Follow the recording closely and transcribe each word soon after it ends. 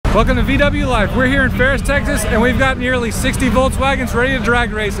Welcome to VW Life. We're here in Ferris, Texas, and we've got nearly 60 Volkswagens ready to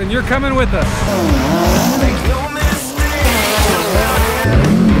drag race, and you're coming with us.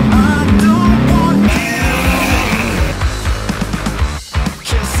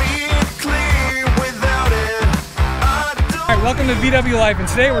 Welcome to VW Life, and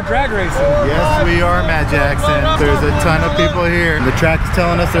today we're drag racing. Yes, we are, Matt Jackson. There's a ton of people here. The track's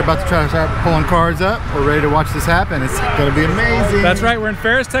telling us they're about to try to start pulling cars up. We're ready to watch this happen. It's gonna be amazing. That's right, we're in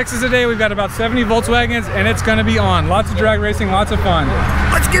Ferris, Texas today. We've got about 70 Volkswagens, and it's gonna be on. Lots of drag racing, lots of fun.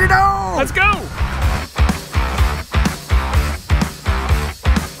 Let's get it on! Let's go!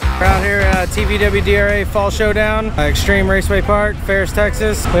 We're out here at TVWDRA Fall Showdown, Xtreme Raceway Park, Ferris,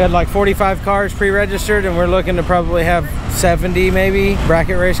 Texas. We had like 45 cars pre-registered, and we're looking to probably have 70 maybe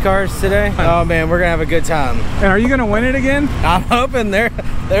bracket race cars today. Oh man, we're gonna have a good time. And are you gonna win it again? I'm hoping.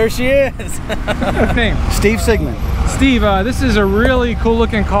 There she is. What's name? Steve Sigmund. Steve, this is a really cool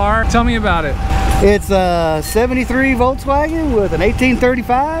looking car. Tell me about it. It's a 73 Volkswagen with an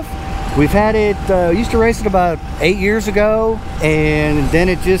 1835. We've had it, used to race it about 8 years ago, and then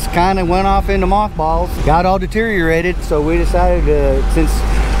it just kind of went off into mothballs. Got all deteriorated, so we decided since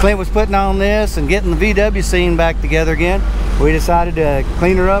Clint was putting on this and getting the VW scene back together again, we decided to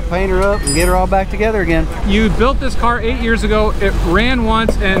clean her up, paint her up, and get her all back together again. You built this car 8 years ago. It ran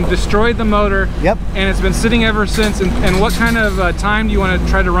once and destroyed the motor. Yep. And it's been sitting ever since. And what kind of time do you want to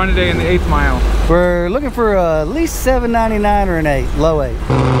try to run today in the 8th mile? We're looking for at least 799 or an 8, low 8.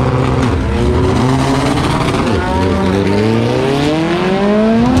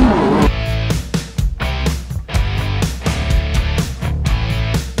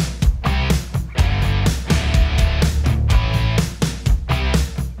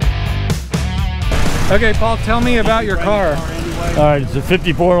 Okay, Paul, tell me about your car. All right, it's a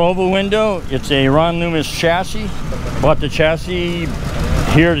 54 oval window. It's a Ron Loomis chassis. Bought the chassis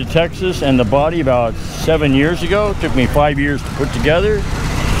here to Texas and the body about 7 years ago. Took me 5 years to put together.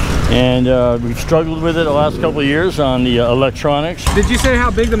 And we've struggled with it the last couple of years on the electronics. Did you say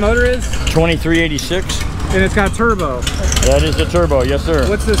how big the motor is? 2386. And it's got turbo. That is the turbo, yes sir.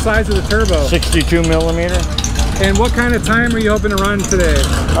 What's the size of the turbo? 62 millimeter. And what kind of time are you hoping to run today?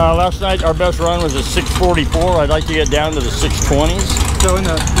 Last night our best run was a 644. I'd like to get down to the 620s. So in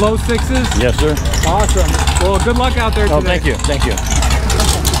the low 6s? Yes sir. Awesome. Well, good luck out there today. Oh, thank you, thank you.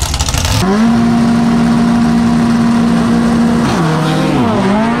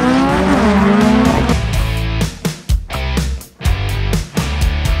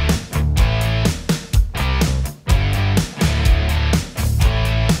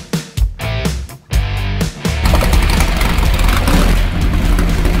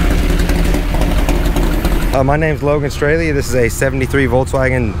 My name's Logan Straley. This is a 73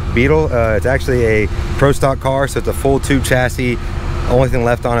 Volkswagen Beetle. It's actually a pro stock car, so it's a full tube chassis. Only thing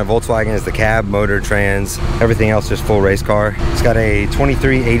left on it Volkswagen is the cab, motor, trans. Everything else just full race car. It's got a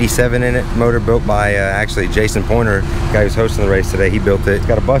 2387 in it, motor built by actually Jason Pointer, the guy who's hosting the race today. He built it. It's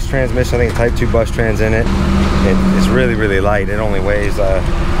got a bus transmission, I think a Type 2 bus trans in it. It's really, really light. It only weighs,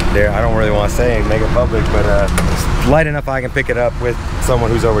 I don't really want to say and make it public, but it's light enough I can pick it up with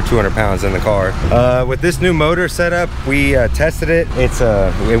someone who's over 200 pounds in the car. With this new motor setup, we tested it.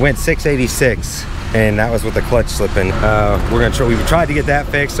 It went 686. And that was with the clutch slipping. We've tried to get that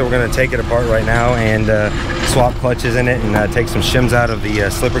fixed, so we're gonna take it apart right now and swap clutches in it and take some shims out of the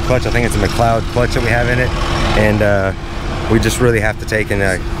slipper clutch. I think it's a McLeod clutch that we have in it, and we just really have to take and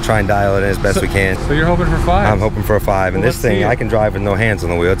try and dial it in as best we can. So you're hoping for 5? I'm hoping for a 5, and well, this thing I can drive with no hands on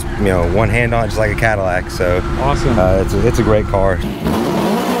the wheel. It's one hand on it, just like a Cadillac. So awesome. It's a great car.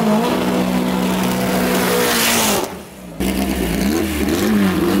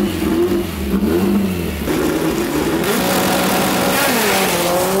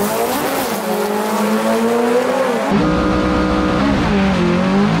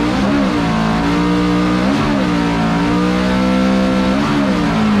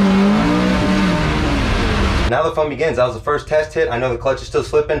 Now the fun begins. That was the first test hit. I know the clutch is still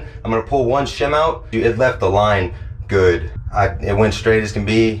slipping. I'm gonna pull one shim out. It left the line good. It went straight as can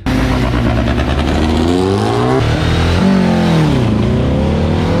be.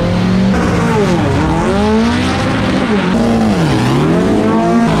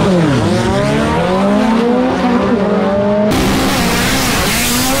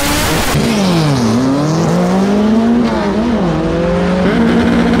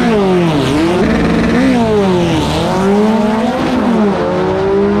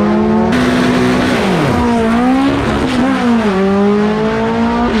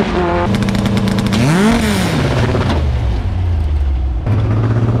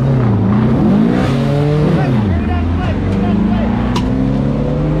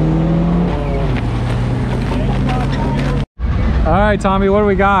 All right, Tommy, what do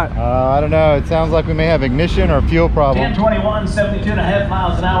we got? I don't know. It sounds like we may have ignition or fuel problem. 1021, 72.5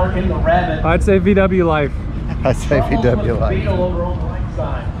 miles an hour in the Rabbit. I'd say VW Life. I say VW Life. Beetle over on the right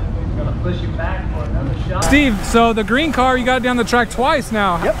side. He's gonna push you back for another shot. Steve, so the green car, you got down the track twice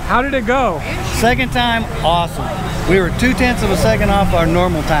now. Yep. How did it go? Second time, awesome. We were 0.2 of a second off our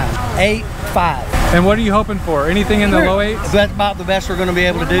normal time. 8.5. And what are you hoping for? Anything in the low 8s? That's about the best we're going to be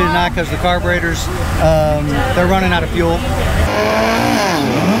able to do tonight because the carburetors, they're running out of fuel.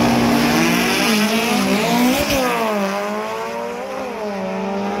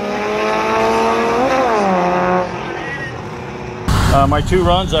 My 2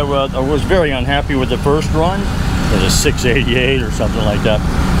 runs, I was very unhappy with the first run. It was a 688 or something like that.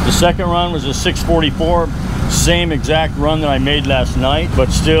 The second run was a 644. Same exact run that I made last night,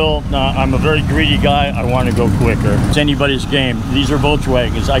 but still, I'm a very greedy guy. I want to go quicker. It's anybody's game. These are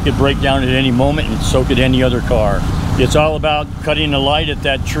Volkswagens. I could break down at any moment, and so could any other car. It's all about cutting the light at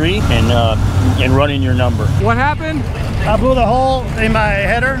that tree and running your number. What happened? I blew the hole in my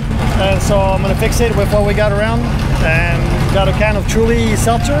header, and so I'm going to fix it with what we got around, and got a can of Truly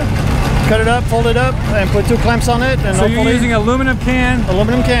seltzer. Cut it up, fold it up, and put 2 clamps on it. And so you're using aluminum can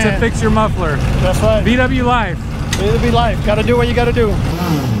to fix your muffler. That's right. VW Life. VW Life. Got to do what you got to do.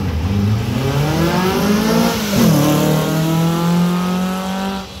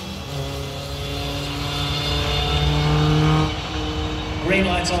 Green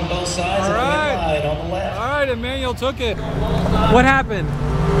lights on both sides. All right. And red light on the left. All right, Emmanuel took it. What happened?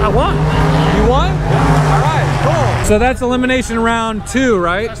 I won. You won? All right, cool. So that's elimination round 2,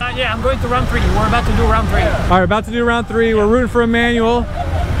 right? Yeah, I'm going to round 3. We're about to do round 3. All right, about to do round 3. We're rooting for Emmanuel.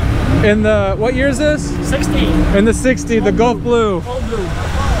 In the, what year is this? 60. In the 60, the Gulf Blue. Old blue.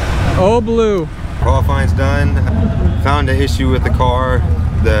 Oh, blue. Qualifying's done. Found an issue with the car.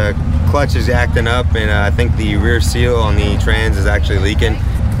 The clutch is acting up, and I think the rear seal on the trans is actually leaking.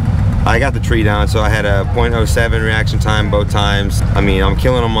 I got the tree down, so I had a 0.07 reaction time both times. I mean, I'm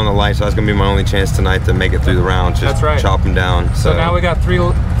killing them on the light, so that's gonna be my only chance tonight to make it through the round. Just that's right. Chop them down. So now we got three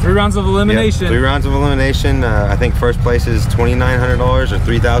rounds of elimination. Yep, 3 rounds of elimination. I think first place is $2,900 or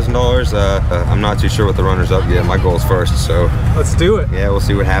 $3,000. I'm not too sure what the runner's up yet. My goal is first, so let's do it. Yeah, we'll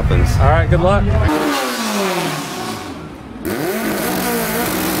see what happens. All right, good luck.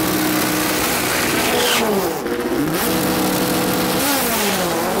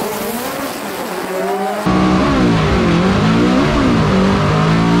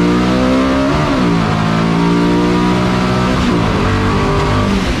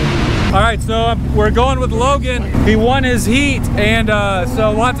 All right, so we're going with Logan. He won his heat, and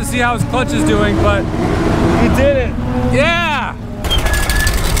so we'll have to see how his clutch is doing, but he did it. Yeah!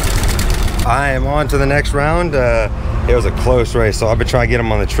 I am on to the next round. It was a close race, so I've been trying to get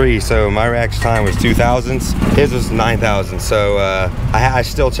him on the tree. So my reaction time was 2000s. His was 9,000. So I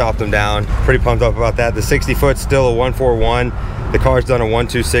still chopped him down. Pretty pumped up about that. The 60 foot's still a 141. The car's done a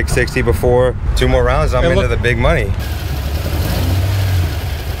 126/60 before. 2 more rounds, I'm into the big money.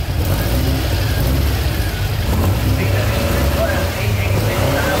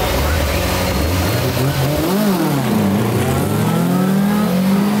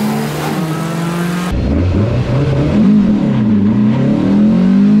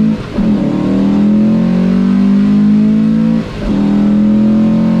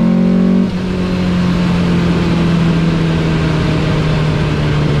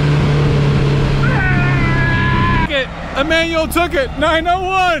 Emmanuel took it,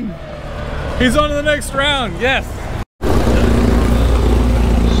 901. He's on to the next round, yes.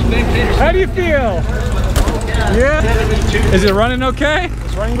 How do you feel? Yeah? Is it running okay?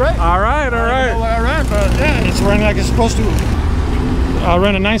 It's running great. All right, all right. I don't know what I ran, but yeah, it's running like it's supposed to. I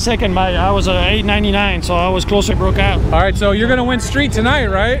ran a 9-second, I was 8.99, so I was close to broke out. All right, so you're gonna win street tonight,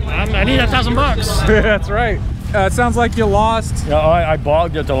 right? I need $1,000. That's right. It sounds like you lost. Yeah, I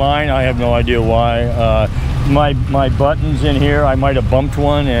bogged at the line. I have no idea why. My buttons in here, I might have bumped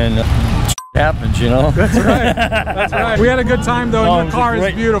one, and happens, you know. That's right. That's right. We had a good time though, and your car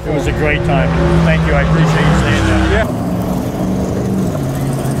is beautiful. It was a great time. Thank you. I appreciate you saying that.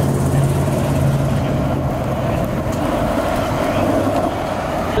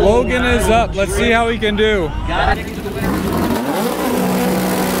 Yeah. Logan is up. Let's see how he can do.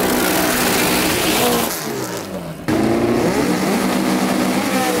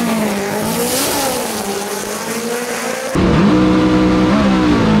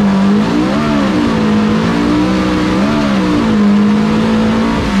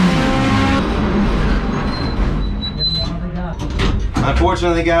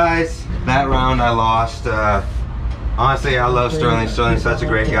 Unfortunately, guys, that round I lost. Honestly, I love Sterling. Sterling's such a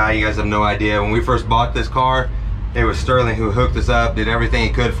great guy. You guys have no idea. When we first bought this car, It was Sterling who hooked us up, did everything he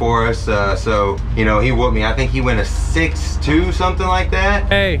could for us. So, you know, he whooped me. I think he went a 6-2, something like that.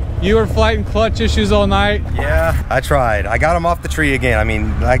 Hey, you were fighting clutch issues all night. Yeah, I tried. I got him off the tree again. I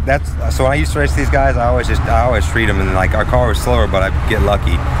mean, like so when I used to race these guys, I always treat them, and like our car was slower, but I'd get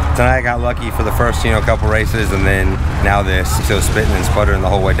lucky. Tonight I got lucky for the first, you know, couple races, and then now this. So spitting and sputtering the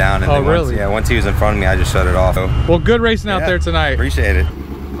whole way down. And oh, then really? Once he was in front of me, I just shut it off. So, well, good racing out there tonight. Appreciate it.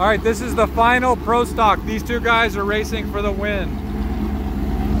 All right, this is the final Pro Stock. These two guys are racing for the win.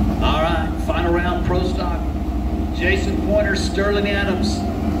 All right, final round Pro Stock. Jason Pointer, Sterling Adams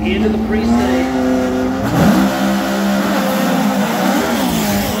into the pre-stage.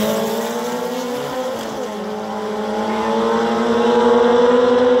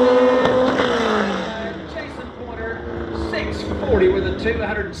 With a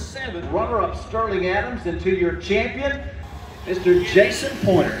 207. Runner-up Sterling Adams, and to your champion, Mr. Jason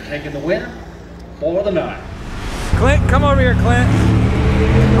Pointer, taking the win for the night. Clint, come over here, Clint.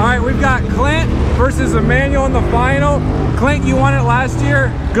 All right, we've got Clint versus Emmanuel in the final. Clint, you won it last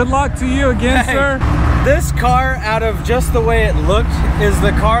year. Good luck to you again, sir. This car, out of just the way it looked, is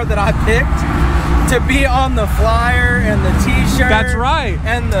the car that I picked to be on the flyer and the t-shirt. That's right.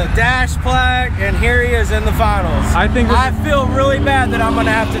 And the dash plaque, and here he is in the finals. I feel really bad that I'm gonna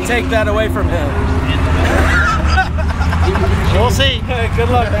have to take that away from him. We'll see. Good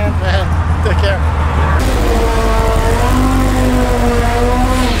luck, man. Take care.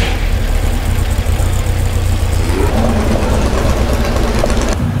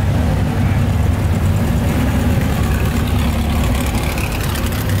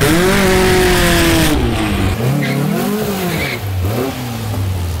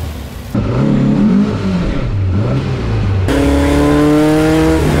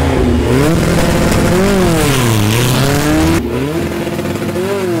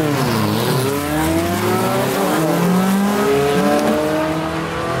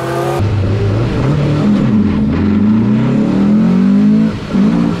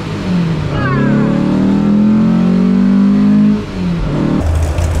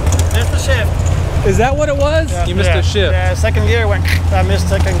 Is that what it was? Yeah, you missed a shift. Yeah, second gear went. I missed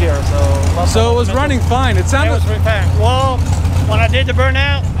second gear, so it was running fine. It sounded. It was really fine. Well, when I did the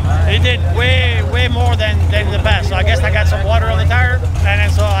burnout, it did way more than the past. So I guess I got some water on the tire, and then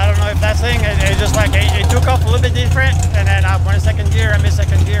so I don't know if that thing. It just like it took off a little bit different, and then I went second gear. I missed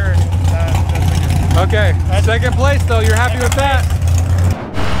second gear. Okay, second place though. You're happy with that?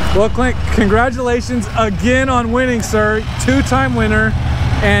 Well, Clint, congratulations again on winning, sir. Two-time winner.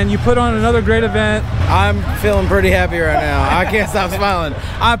 And you put on another great event. I'm feeling pretty happy right now. I can't stop smiling.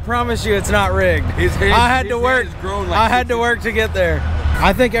 I promise you it's not rigged. I had to work to get there.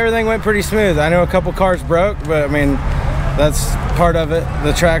 I think everything went pretty smooth. I know a couple cars broke, but I mean, that's part of it.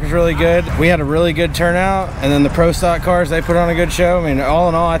 The track was really good. We had a really good turnout, and then the Pro Stock cars, they put on a good show. I mean, all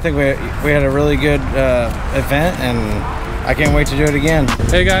in all, I think we had a really good event, and I can't wait to do it again.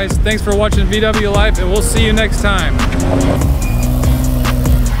 Hey guys, thanks for watching VW Life, and we'll see you next time.